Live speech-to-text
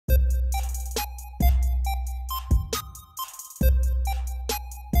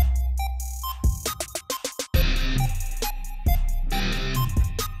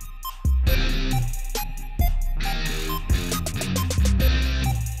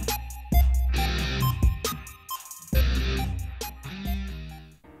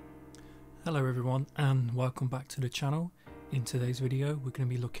Hello everyone and welcome back to the channel. In today's video we're going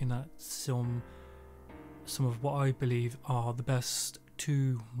to be looking at some of what I believe are the best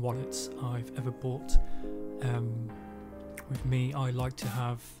two wallets I've ever bought. With me, I like to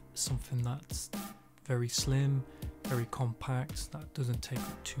have something that's very slim, very compact, that doesn't take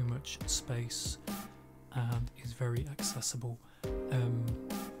up too much space and is very accessible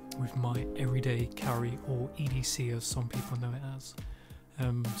with my everyday carry, or EDC as some people know it as.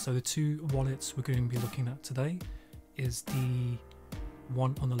 So the two wallets we're going to be looking at today is the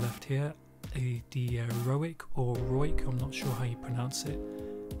one on the left here, the ROIK or ROIK, I'm not sure how you pronounce it.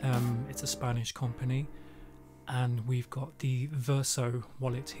 It's a Spanish company, and we've got the Verso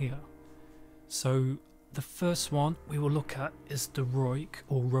wallet here. So the first one we will look at is the ROIK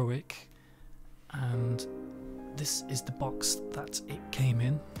or ROIK, and this is the box that it came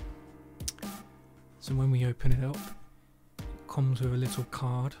in. So when we open it up, comes with a little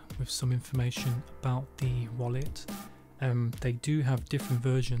card with some information about the wallet. They do have different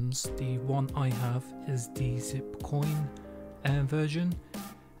versions. The one I have is the zip coin version.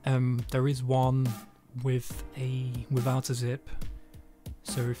 There is one without a zip.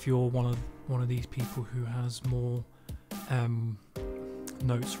 So if you're one of these people who has more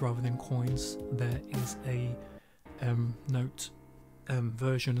notes rather than coins, there is a note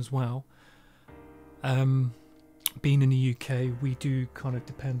version as well. Being in the UK, we do kind of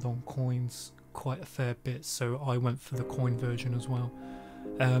depend on coins quite a fair bit, so I went for the coin version as well.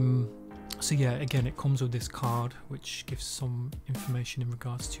 So yeah, again, it comes with this card which gives some information in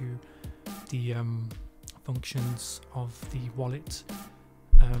regards to the functions of the wallet.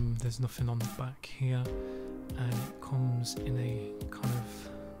 There's nothing on the back here, and it comes in a kind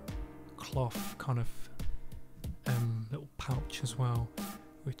of cloth kind of little pouch as well,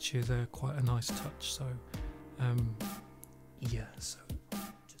 which is quite a nice touch. So yeah,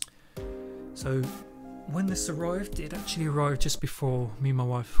 so when this arrived, it actually arrived just before me and my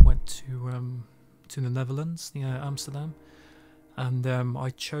wife went to the Netherlands, near Amsterdam, and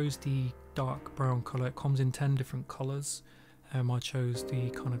I chose the dark brown colour. It comes in 10 different colours. I chose the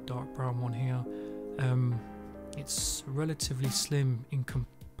kind of dark brown one here. It's relatively slim in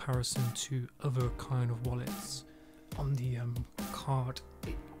comparison to other kind of wallets. On the card,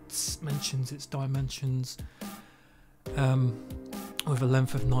 it mentions its dimensions, with a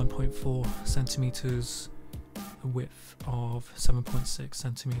length of 9.4 centimeters, a width of 7.6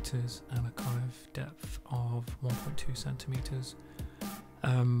 centimeters, and a kind of depth of 1.2 centimeters.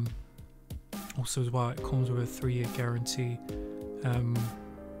 Also as well, it comes with a 3-year guarantee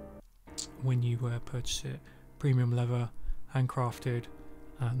when you purchase it. Premium leather, handcrafted,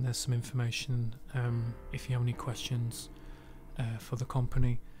 and there's some information if you have any questions for the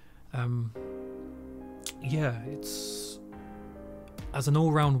company. Yeah, it's, as an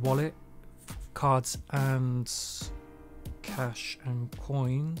all-round wallet, cards and cash and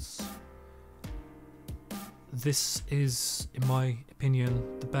coins, this is, in my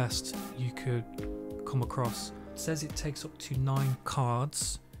opinion, the best you could come across. It says it takes up to 9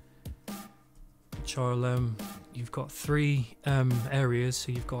 cards, which are you've got 3 areas.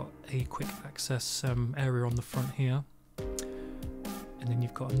 So you've got a quick access area on the front here, and then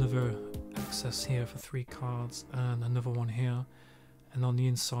you've got another access here for 3 cards, and another one here, and on the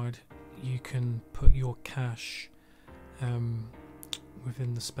inside you can put your cash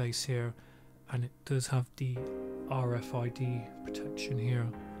within the space here, and it does have the RFID protection here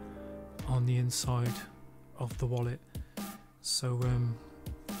on the inside of the wallet. So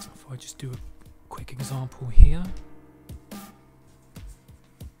if I just do a quick example here,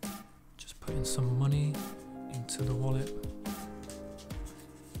 just putting some money into the wallet.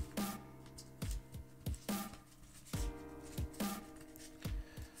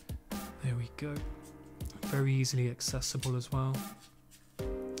 There we go. Very easily accessible as well. You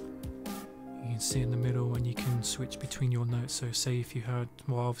can see in the middle, and you can switch between your notes. So say if you had,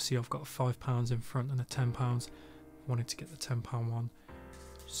 well, obviously I've got £5 in front and a £10. Wanted to get the £10 one,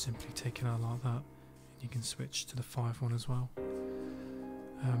 just simply take it out like that. You can switch to the £5 one as well.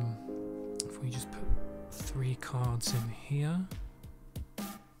 If we just put 3 cards in here,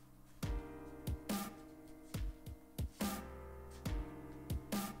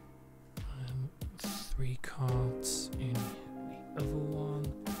 and 3 cards in the other one,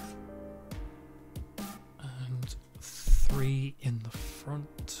 and 3 in the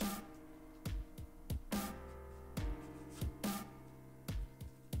front.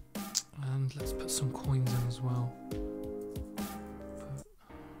 And let's put some coins in as well.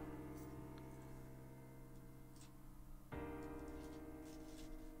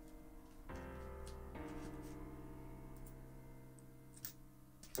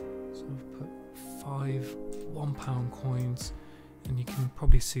 So I've put 5 £1 coins, and you can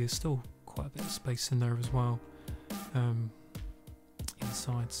probably see there's still quite a bit of space in there as well,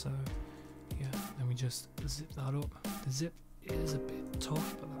 inside. So yeah, then we just zip that up. The zip is a bit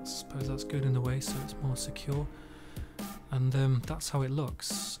tough, but I suppose that's good in a way, so it's more secure. And that's how it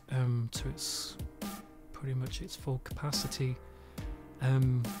looks to its pretty much its full capacity.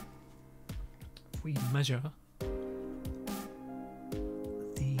 If we measure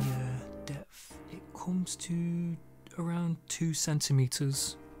the depth, it comes to around 2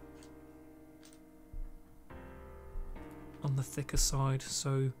 centimeters on the thicker side.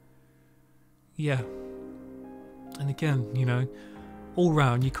 So yeah, and again, you know, all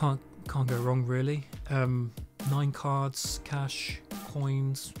round you can't go wrong really. 9 cards, cash,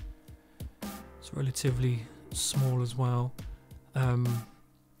 coins. It's relatively small as well, and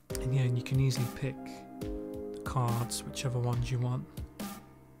yeah, and you can easily pick the cards, whichever ones you want.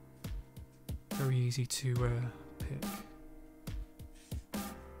 Very easy to pick.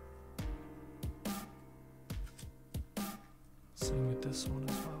 Same with this one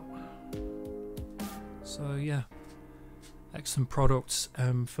as well. So yeah, excellent products.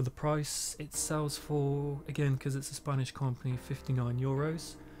 For the price it sells for, again, because it's a Spanish company,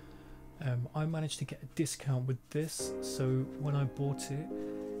 €59. I managed to get a discount with this, so when I bought it,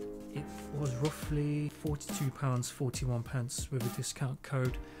 it was roughly £42.41 with a discount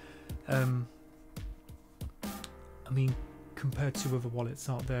code. I mean, compared to other wallets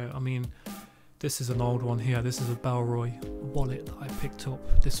out there, I mean, this is an old one here. This is a Verso wallet that I picked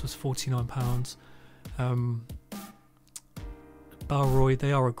up. This was £49. Verso,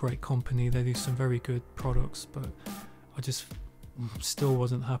 they are a great company. They do some very good products, but I just still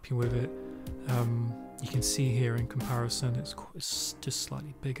wasn't happy with it. You can see here in comparison, it's just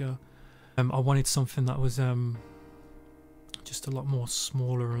slightly bigger. I wanted something that was just a lot more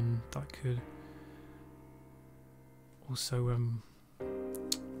smaller and that could also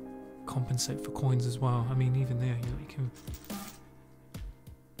compensate for coins as well. I mean, even there, you can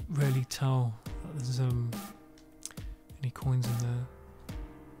really tell that there's any coins in there.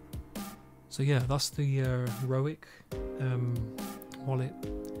 So yeah, that's the ROIK wallet.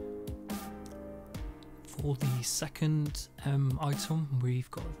 For the second item, we've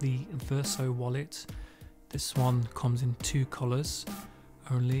got the Verso wallet. This one comes in 2 colours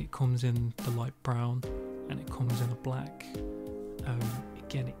only. It comes in the light brown and it comes in a black.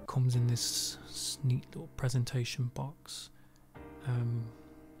 Again, it comes in this neat little presentation box. You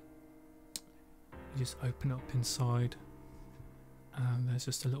just open up inside and there's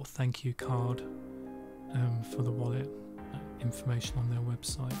just a little thank you card for the wallet, information on their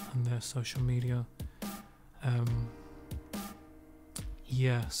website and their social media.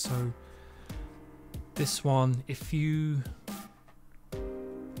 Yeah, so this one, if you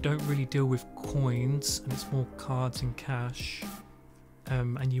don't really deal with coins and it's more cards and cash,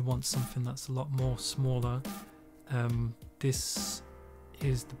 and you want something that's a lot more smaller, this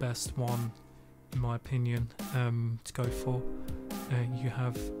is the best one in my opinion to go for. You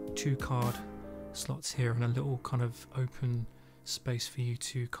have 2 card slots here and a little kind of open space for you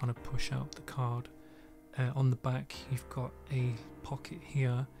to kind of push out the card. On the back you've got a pocket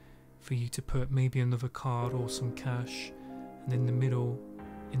here for you to put maybe another card or some cash, and in the middle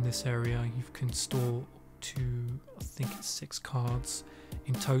in this area you can store up to, I think it's 6 cards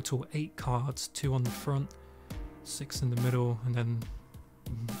in total, 8 cards, 2 on the front, 6 in the middle, and then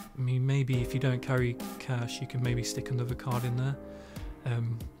I mean, maybe if you don't carry cash you can maybe stick another card in there,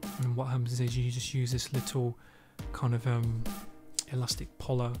 and what happens is you just use this little kind of elastic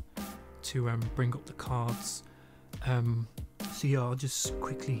puller to bring up the cards. So yeah, I'll just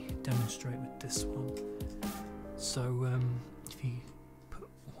quickly demonstrate with this one. So if you put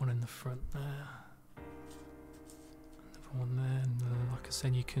one in the front there, another one there, and like I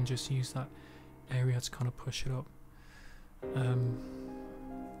said, you can just use that area to kind of push it up. And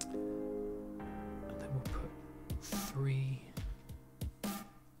then we'll put 3 in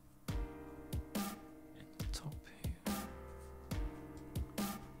the top here.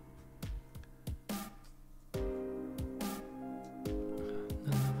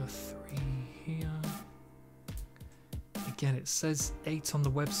 Another 3 here. Again, it says 8 on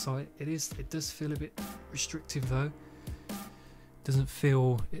the website. It does feel a bit restrictive though. Doesn't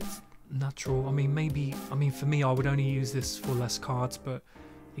feel it's natural. I mean for me I would only use this for less cards, but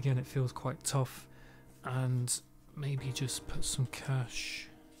again it feels quite tough. And maybe just put some cash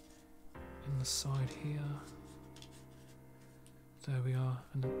in the side here. There we are.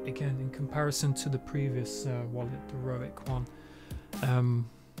 And again, in comparison to the previous wallet, the ROIK one, I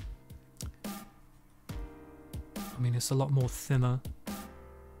mean it's a lot more thinner.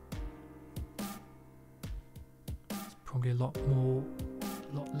 probably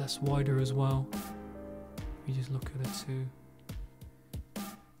a lot less wider as well. You just look at it too.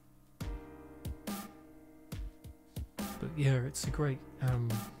 But yeah, it's a great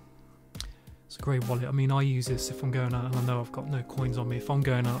wallet. I mean, I use this if I'm going out and I know I've got no coins on me. If I'm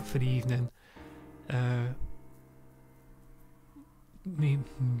going out for the evening,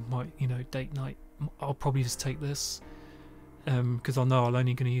 date night, I'll probably just take this, because I know I'm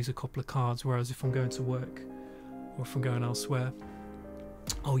only going to use a couple of cards. Whereas if I'm going to work or if I'm going elsewhere,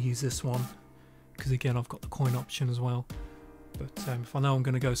 I'll use this one, because again I've got the coin option as well. But if I know I'm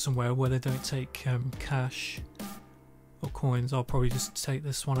going to go somewhere where they don't take cash or coins, I'll probably just take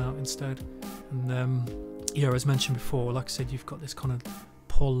this one out instead. And yeah, as mentioned before, like I said, you've got this kind of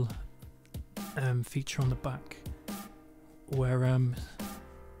pull feature on the back where you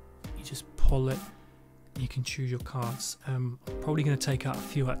just pull it, you can choose your cards. I'm probably going to take out a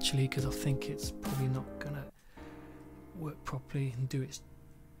few actually, because I think it's probably not going to work properly and do it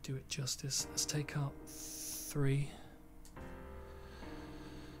justice. Let's take out 3.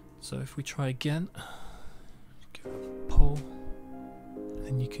 So if we try again, give it a pull, and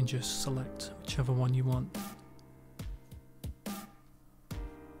then you can just select whichever one you want.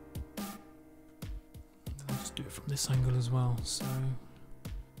 I'll just do it from this angle as well. So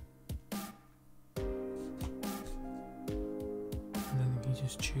and then you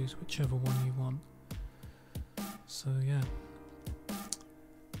just choose whichever one you want. So yeah,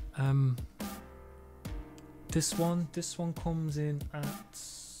 this one comes in at,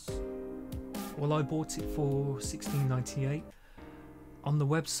 well, I bought it for $16.98. On the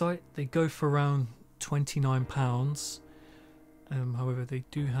website they go for around £29. However, they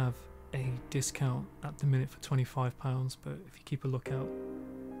do have a discount at the minute for £25, but if you keep a lookout,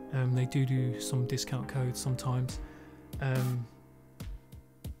 they do some discount codes sometimes.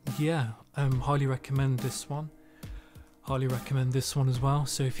 Yeah, highly recommend this one. Highly recommend this one as well.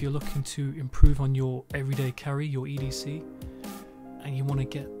 So if you're looking to improve on your everyday carry, your EDC, and you want to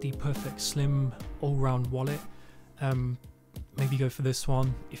get the perfect slim all-round wallet, maybe go for this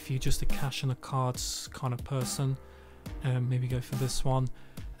one. If you're just a cash and a cards kind of person, maybe go for this one.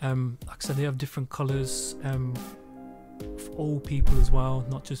 Like I said, they have different colours for all people as well,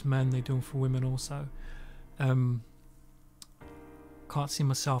 not just men, they do them for women also. Can't see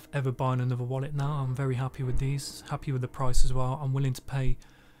myself ever buying another wallet now. I'm very happy with these, happy with the price as well. I'm willing to pay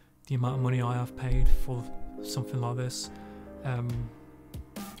the amount of money I have paid for something like this.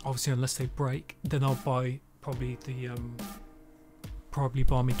 Obviously, unless they break, then I'll buy probably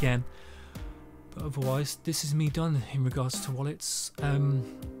buy them again. But otherwise, this is me done in regards to wallets.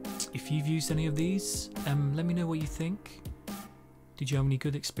 If you've used any of these, let me know what you think. Did you have any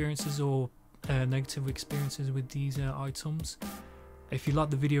good experiences or negative experiences with these items? If you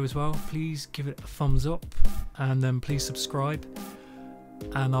liked the video as well, please give it a thumbs up, and then please subscribe,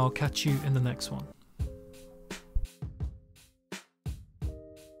 and I'll catch you in the next one.